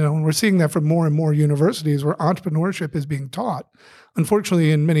 And we're seeing that from more and more universities where entrepreneurship is being taught.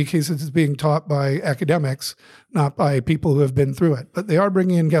 Unfortunately, in many cases, it's being taught by academics, not by people who have been through it. But they are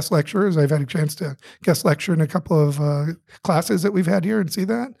bringing in guest lecturers. I've had a chance to guest lecture in a couple of classes that we've had here and see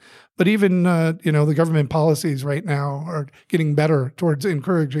that. But even, the government policies right now are getting better towards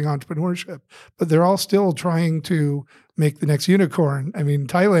encouraging entrepreneurship. But they're all still trying to make the next unicorn. I mean,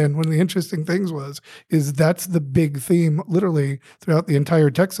 Thailand, one of the interesting things is that's the big theme literally throughout the entire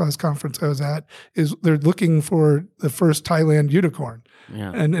Texas conference I was at, is they're looking for the first Thailand unicorn.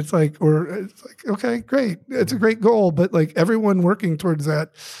 Yeah. And it's like, okay, great. It's a great goal, but like everyone working towards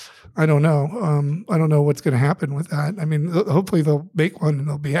that, I don't know. I don't know what's going to happen with that. I mean, hopefully they'll make one and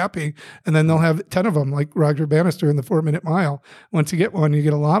they'll be happy. And then they'll have 10 of them, like Roger Bannister in the 4-minute mile. Once you get one, you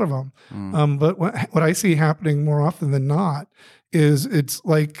get a lot of them. But what I see happening more often than not is it's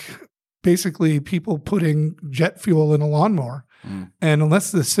like basically people putting jet fuel in a lawnmower. And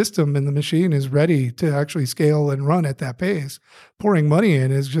unless the system and the machine is ready to actually scale and run at that pace, pouring money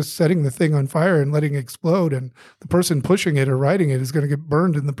in is just setting the thing on fire and letting it explode. And the person pushing it or riding it is going to get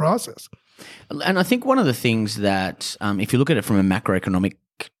burned in the process. And I think one of the things that, if you look at it from a macroeconomic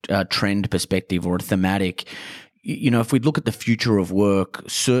trend perspective or a thematic, if we look at the future of work,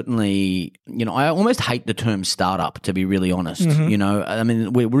 certainly, I almost hate the term startup, to be really honest. I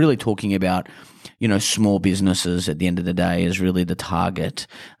mean, we're really talking about, small businesses at the end of the day is really the target.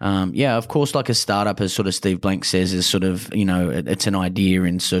 Of course, like a startup, as sort of Steve Blank says, is sort of, it's an idea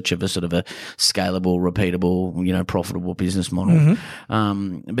in search of a sort of a scalable, repeatable, profitable business model.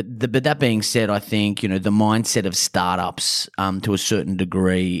 But that being said, I think, the mindset of startups to a certain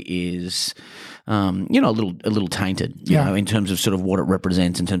degree is a little tainted, in terms of sort of what it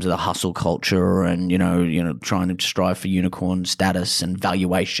represents in terms of the hustle culture and, trying to strive for unicorn status and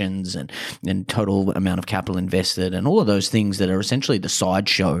valuations and total amount of capital invested and all of those things that are essentially the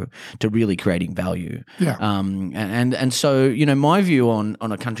sideshow to really creating value. And so, my view on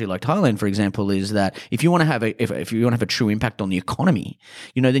a country like Thailand, for example, is that if you want to have if you want to have a true impact on the economy,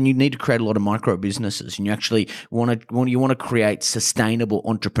 then you need to create a lot of micro businesses, and you actually want to create sustainable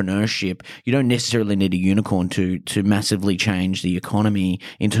entrepreneurship. You don't necessarily need a unicorn to massively change the economy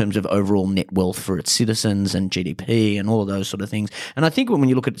in terms of overall net wealth for its citizens and GDP and all of those sort of things. And I think when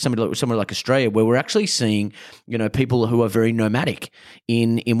you look at somewhere like Australia, where we're actually seeing, people who are very nomadic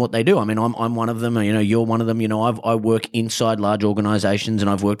in what they do. I mean, I'm one of them. You're one of them. I work inside large organizations, and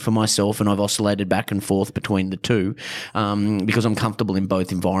I've worked for myself, and I've oscillated back and forth between the two because I'm comfortable in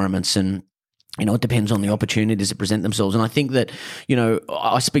both environments. And it depends on the opportunities that present themselves. And I think that,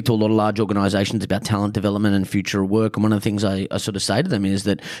 I speak to a lot of large organizations about talent development and future work. And one of the things I sort of say to them is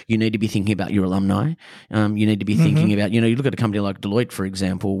that you need to be thinking about your alumni. You need to be thinking about, you look at a company like Deloitte, for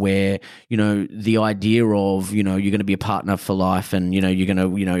example, where, the idea of, you're going to be a partner for life and, you're going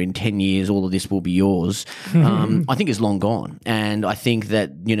to, in 10 years, all of this will be yours, I think is long gone. And I think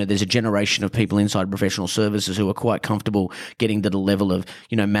that, there's a generation of people inside professional services who are quite comfortable getting to the level of,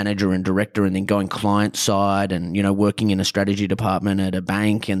 manager and director, and then going client side and, working in a strategy department at a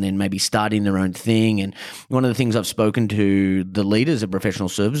bank, and then maybe starting their own thing. And one of the things I've spoken to the leaders of professional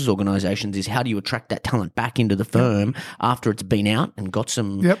services organizations is, how do you attract that talent back into the firm after it's been out and got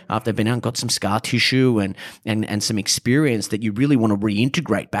some, after they've been out and got some scar tissue and some experience that you really want to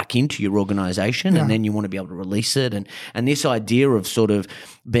reintegrate back into your organization, and then you want to be able to release it. And this idea of sort of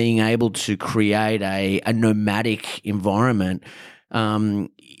being able to create a nomadic environment,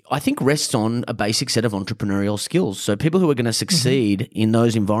 I think rests on a basic set of entrepreneurial skills. So people who are going to succeed in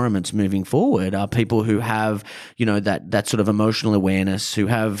those environments moving forward are people who have, that sort of emotional awareness, who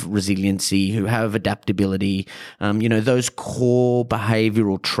have resiliency, who have adaptability, those core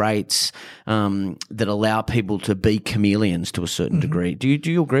behavioral traits that allow people to be chameleons to a certain degree. Do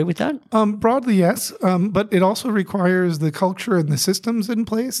you agree with that? Broadly, yes. But it also requires the culture and the systems in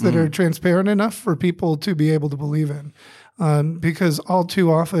place that are transparent enough for people to be able to believe in. Because all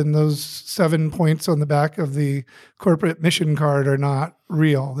too often those 7 points on the back of the corporate mission card are not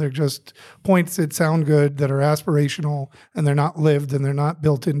real. They're just points that sound good, that are aspirational, and they're not lived, and they're not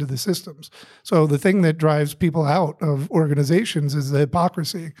built into the systems. So the thing that drives people out of organizations is the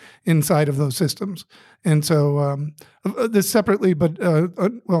hypocrisy inside of those systems. And so this separately, but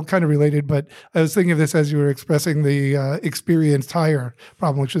kind of related, but I was thinking of this as you were expressing the experienced hire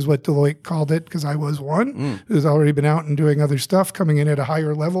problem, which is what Deloitte called it, because I was one who's already been out and doing other stuff, coming in at a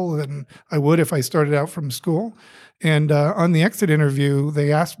higher level than I would if I started out from school. And on the exit interview,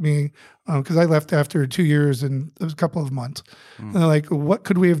 they asked me, because I left after 2 years and it was a couple of months. And they're like, what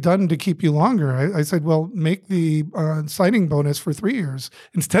could we have done to keep you longer? I said, well, make the signing bonus for 3 years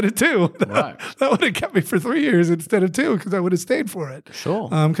instead of 2. Right. That would have kept me for 3 years instead of 2 because I would have stayed for it. Sure.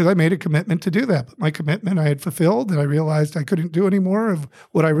 Because I made a commitment to do that. But my commitment I had fulfilled, and I realized I couldn't do any more of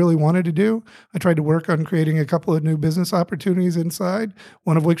what I really wanted to do. I tried to work on creating a couple of new business opportunities inside,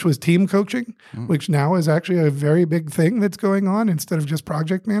 one of which was team coaching, which now is actually a very big thing that's going on instead of just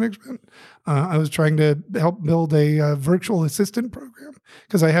project management. I was trying to help build a virtual assistant program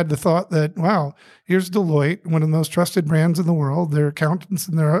because I had the thought that, wow, here's Deloitte, one of the most trusted brands in the world. They're accountants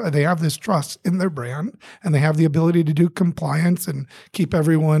and they have this trust in their brand, and they have the ability to do compliance and keep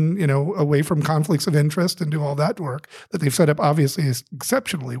everyone, away from conflicts of interest and do all that work that they've set up obviously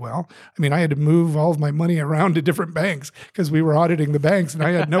exceptionally well. I mean, I had to move all of my money around to different banks because we were auditing the banks and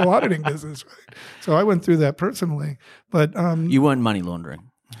I had no auditing business. Right? So I went through that personally, but you weren't money laundering.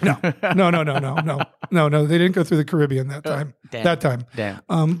 No. They didn't go through the Caribbean that time. Damn.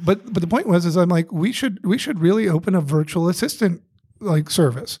 But the point was, I'm like, we should really open a virtual assistant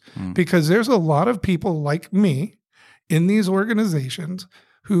service because there's a lot of people like me in these organizations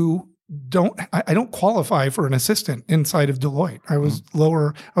who I don't qualify for an assistant inside of Deloitte. I was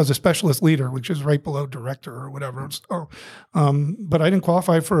lower. I was a specialist leader, which is right below director or whatever. So, but I didn't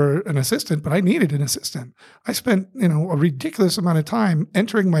qualify for an assistant, but I needed an assistant. I spent, a ridiculous amount of time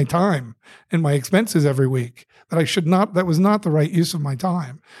entering my time and my expenses every week that was not the right use of my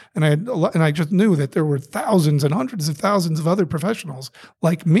time. And I just knew that there were thousands and hundreds of thousands of other professionals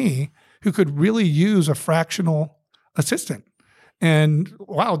like me who could really use a fractional assistant. And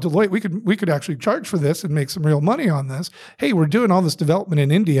wow, Deloitte, we could actually charge for this and make some real money on this. Hey, we're doing all this development in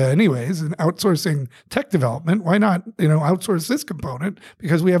India anyways and outsourcing tech development. Why not, outsource this component?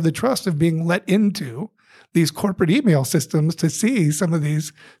 Because we have the trust of being let into these corporate email systems to see some of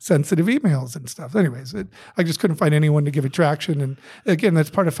these sensitive emails and stuff. Anyways, I just couldn't find anyone to give it traction. And again, that's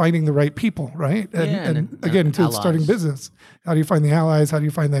part of finding the right people, right? And again, to starting business. How do you find the allies? How do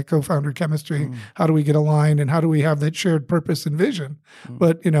you find that co-founder chemistry? How do we get aligned? And how do we have that shared purpose and vision?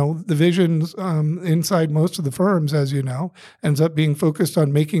 But, the visions inside most of the firms, as you know, ends up being focused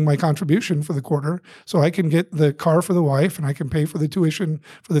on making my contribution for the quarter so I can get the car for the wife and I can pay for the tuition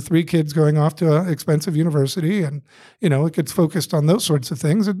for the 3 kids going off to an expensive university. And, it gets focused on those sorts of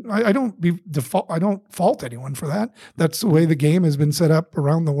things. And I don't fault anyone for that. That's the way the game has been set up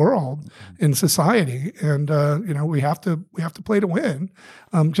around the world in society. And, we have to play to win.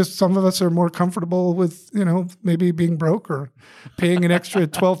 Just some of us are more comfortable with, maybe being broke or paying an extra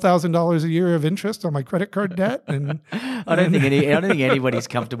 $12,000 a year of interest on my credit card debt. And I don't think anybody's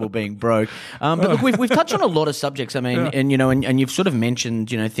comfortable being broke. But look, we've touched on a lot of subjects. I mean, and you've sort of mentioned,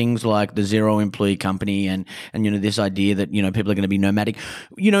 things like the zero employee company and this idea that people are going to be nomadic.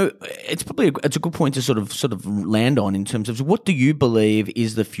 It's a good point to sort of land on in terms of what do you believe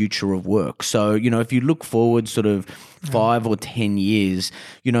is the future of work. So if you look forward sort of 5 or 10 years,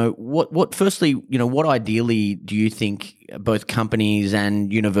 what ideally do you think both companies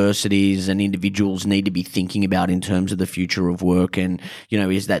and universities and individuals need to be thinking about in terms of the future of work? And,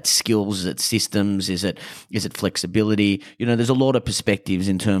 is that skills, is it systems, is it flexibility? There's a lot of perspectives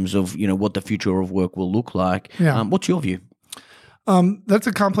in terms of, what the future of work will look like. Yeah. What's your view? That's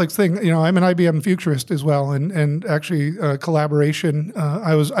a complex thing. I'm an IBM futurist as well, and actually collaboration.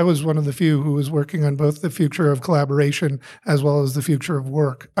 I was one of the few who was working on both the future of collaboration as well as the future of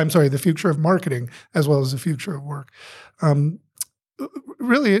work. I'm sorry, the future of marketing as well as the future of work.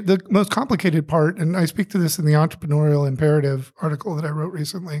 Really, the most complicated part, and I speak to this in the Entrepreneurial Imperative article that I wrote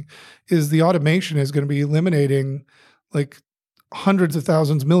recently, is the automation is going to be eliminating hundreds of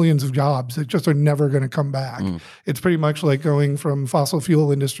thousands, millions of jobs that just are never going to come back. It's pretty much like going from fossil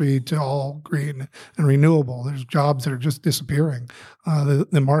fuel industry to all green and renewable. There's jobs that are just disappearing.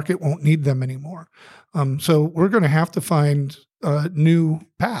 The market won't need them anymore. So we're going to have to find new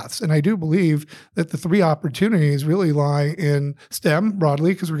paths. And I do believe that the 3 opportunities really lie in STEM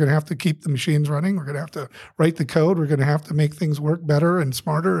broadly, because we're going to have to keep the machines running. We're going to have to write the code. We're going to have to make things work better and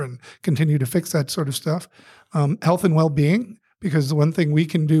smarter and continue to fix that sort of stuff. Health and well-being, because the one thing we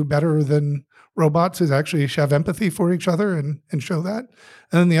can do better than robots is actually have empathy for each other and show that.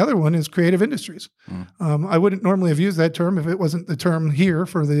 And then the other one is creative industries. I wouldn't normally have used that term if it wasn't the term here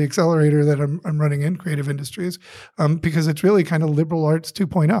for the accelerator that I'm running in, creative industries, because it's really kind of liberal arts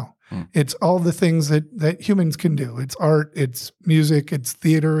 2.0. It's all the things that humans can do. It's art, it's music, it's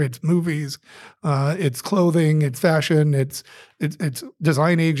theater, it's movies, it's clothing, it's fashion, it's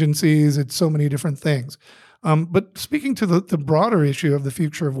design agencies, it's so many different things. But speaking to the broader issue of the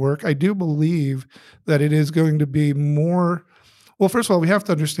future of work, I do believe that it is going to be more Well, first of all, we have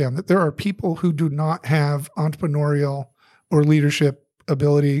to understand that there are people who do not have entrepreneurial or leadership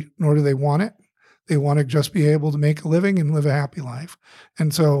ability, nor do they want it. They want to just be able to make a living and live a happy life.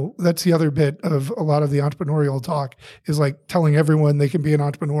 And so that's the other bit of a lot of the entrepreneurial talk is like telling everyone they can be an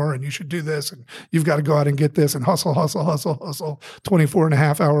entrepreneur and you should do this and you've got to go out and get this and hustle, 24 and a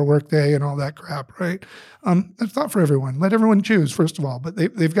half hour workday and all that crap, right? That's not for everyone. Let everyone choose, first of all, but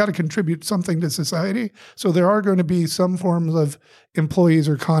they've got to contribute something to society. So there are going to be some forms of employees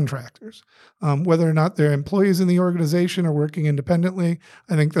or contractors. Whether or not they're employees in the organization or working independently,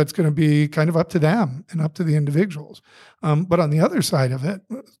 I think that's going to be kind of up to them and up to the individuals. But on the other side of it,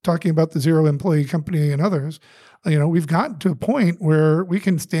 talking about the zero employee company and others, we've gotten to a point where we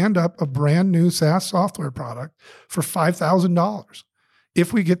can stand up a brand new SaaS software product for $5,000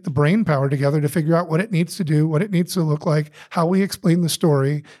 if we get the brain power together to figure out what it needs to do, what it needs to look like, how we explain the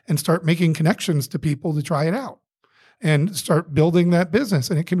story, and start making connections to people to try it out and start building that business.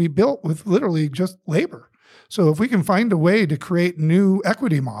 And it can be built with literally just labor. So if we can find a way to create new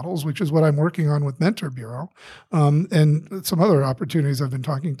equity models, which is what I'm working on with Mentor Bureau, and some other opportunities I've been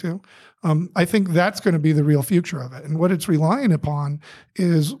talking to, I think that's going to be the real future of it. And what it's relying upon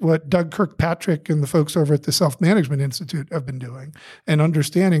is what Doug Kirkpatrick and the folks over at the Self-Management Institute have been doing and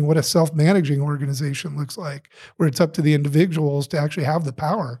understanding what a self-managing organization looks like, where it's up to the individuals to actually have the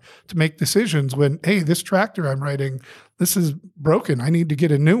power to make decisions when, hey, this tractor I'm riding, this is broken. I need to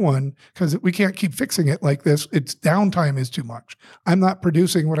get a new one because we can't keep fixing it like this. Its downtime is too much. I'm not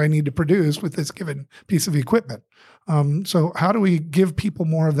producing what I need to produce with this given piece of equipment. So how do we give people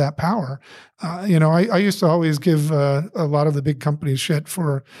more of that power? I used to always give a lot of the big companies shit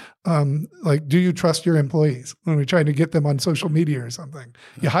for do you trust your employees when we tried to get them on social media or something?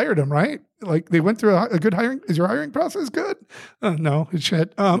 You hired them, right? Like they went through a good hiring. Is your hiring process good? No, it's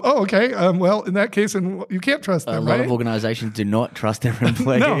shit. Okay. Well, in that case, and you can't trust them. A lot of organizations do not trust their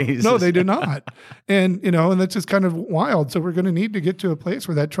employees. No, they do not. And that's just kind of wild. So we're going to need to get to a place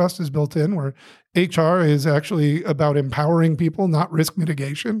where that trust is built in, where HR is actually about empowering people, not risk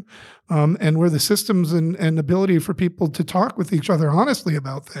mitigation, and where the systems and ability for people to talk with each other honestly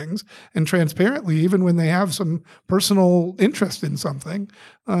about things and transparently, even when they have some personal interest in something,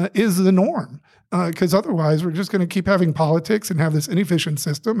 is the norm. Because otherwise, we're just going to keep having politics and have this inefficient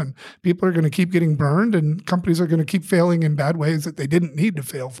system, and people are going to keep getting burned, and companies are going to keep failing in bad ways that they didn't need to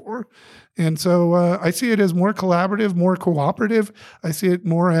fail for. And so I see it as more collaborative, more cooperative. I see it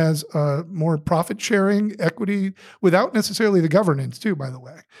more as more profit sharing, equity, without necessarily the governance too, by the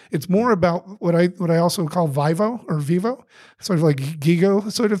way. It's more about what I also call Vivo, sort of like Gigo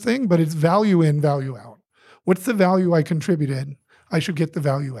sort of thing, but it's value in, value out. What's the value I contributed? I should get the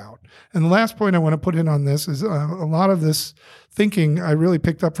value out. And the last point I want to put in on this is a lot of this thinking I really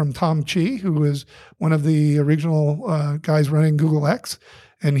picked up from Tom Chi, who was one of the original guys running Google X.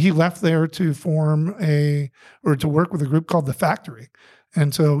 And he left there to to work with a group called The Factory.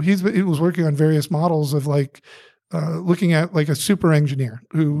 And so he was working on various models of looking at like a super engineer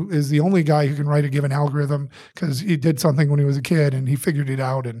who is the only guy who can write a given algorithm because he did something when he was a kid and he figured it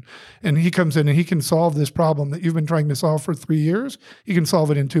out. And he comes in and he can solve this problem that you've been trying to solve for 3 years. He can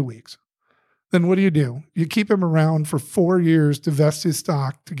solve it in 2 weeks. Then what do? You keep him around for 4 years to vest his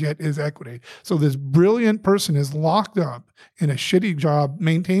stock to get his equity. So this brilliant person is locked up in a shitty job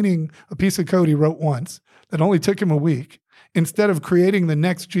maintaining a piece of code he wrote once that only took him a week, instead of creating the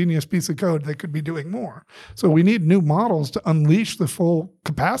next genius piece of code that could be doing more. So we need new models to unleash the full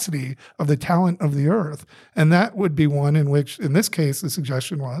capacity of the talent of the earth. And that would be one in which, in this case, the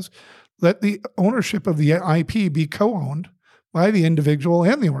suggestion was, let the ownership of the IP be co-owned by the individual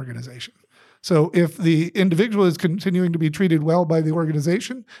and the organization. So if the individual is continuing to be treated well by the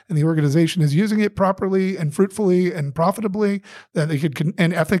organization and the organization is using it properly and fruitfully and profitably, that they could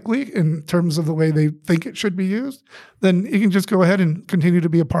and ethically in terms of the way they think it should be used, then you can just go ahead and continue to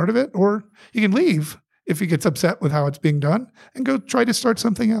be a part of it, or you can leave if he gets upset with how it's being done and go try to start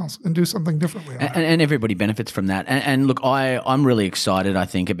something else and do something differently. And everybody benefits from that. And look, I'm really excited, I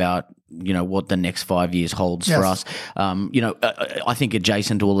think, about what the next 5 years holds for us. I think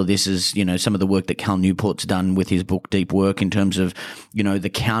adjacent to all of this is, some of the work that Cal Newport's done with his book Deep Work in terms of,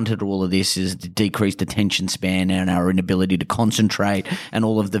 the counter to all of this is the decreased attention span and our inability to concentrate and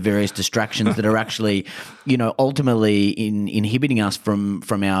all of the various distractions that are actually, ultimately inhibiting us from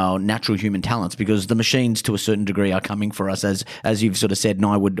our natural human talents, because the machines to a certain degree are coming for us, as you've sort of said, and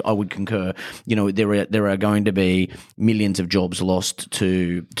I would concur. There are going to be millions of jobs lost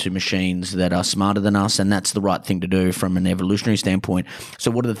to machines machines that are smarter than us, and that's the right thing to do from an evolutionary standpoint.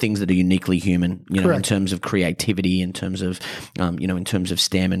 So what are the things that are uniquely human, you know, Correct. in terms of creativity, in terms of, in terms of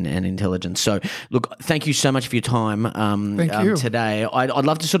STEM and intelligence. So look, thank you so much for your time Thank you. today. I'd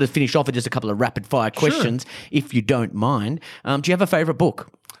love to sort of finish off with just a couple of rapid fire questions, if you don't mind. Do you have a favorite book?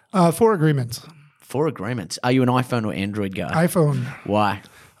 4 Agreements. 4 Agreements. Are you an iPhone or Android guy? iPhone. Why?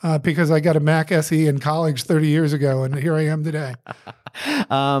 Because I got a Mac SE in college 30 years ago, and here I am today. Do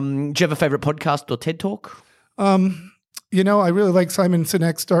you have a favorite podcast or TED Talk? You know, I really like Simon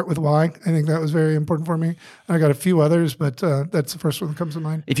Sinek's Start With Why. I think that was very important for me. I got a few others, but that's the first one that comes to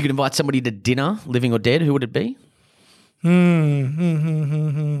mind. If you could invite somebody to dinner, living or dead, who would it be?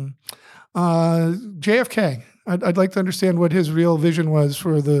 JFK. I'd like to understand what his real vision was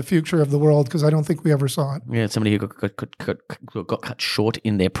for the future of the world, because I don't think we ever saw it. Yeah, somebody who got cut short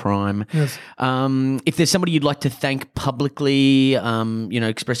in their prime. Yes. If there's somebody you'd like to thank publicly,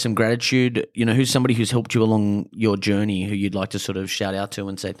 express some gratitude, who's somebody who's helped you along your journey who you'd like to sort of shout out to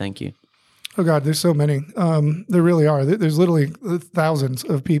and say thank you? Oh God, there's so many. There really are. There's literally thousands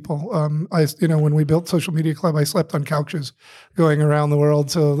of people. When we built Social Media Club, I slept on couches going around the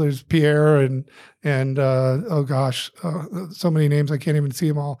world. So there's Pierre and so many names I can't even see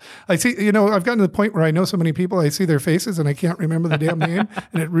them all. I see, I've gotten to the point where I know so many people. I see their faces and I can't remember the damn name,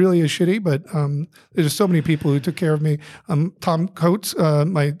 and it really is shitty. But there's just so many people who took care of me. Tom Coates,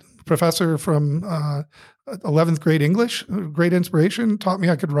 my professor from 11th grade English, great inspiration, taught me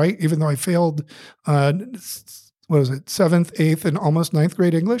I could write, even though I failed, 7th, 8th, and almost 9th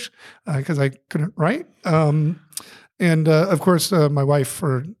grade English because I couldn't write. And of course, my wife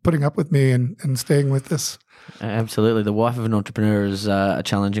for putting up with me and staying with this. Absolutely. The wife of an entrepreneur is a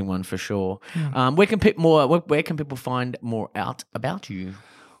challenging one for sure. Yeah. Where can people find more out about you?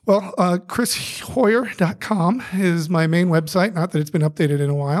 Well, chrisheuer.com is my main website. Not that it's been updated in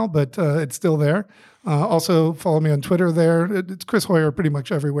a while, but it's still there. Also, follow me on Twitter there. It's Chris Heuer pretty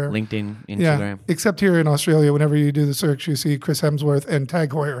much everywhere. LinkedIn, Instagram. Yeah, except here in Australia, whenever you do the search, you see Chris Hemsworth and Tag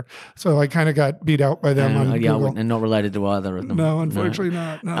Heuer. So I kind of got beat out by them on Google. And not related to either of them. No, unfortunately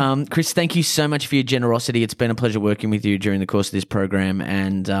not. No. Chris, thank you so much for your generosity. It's been a pleasure working with you during the course of this program,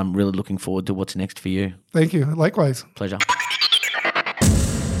 and really looking forward to what's next for you. Thank you. Likewise. Pleasure.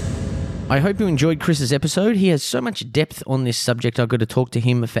 I hope you enjoyed Chris's episode. He has so much depth on this subject, I got to talk to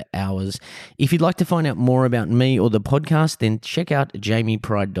him for hours. If you'd like to find out more about me or the podcast, then check out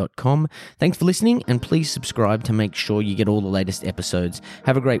jamiepride.com. Thanks for listening, and please subscribe to make sure you get all the latest episodes.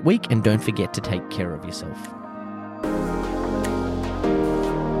 Have a great week, and don't forget to take care of yourself.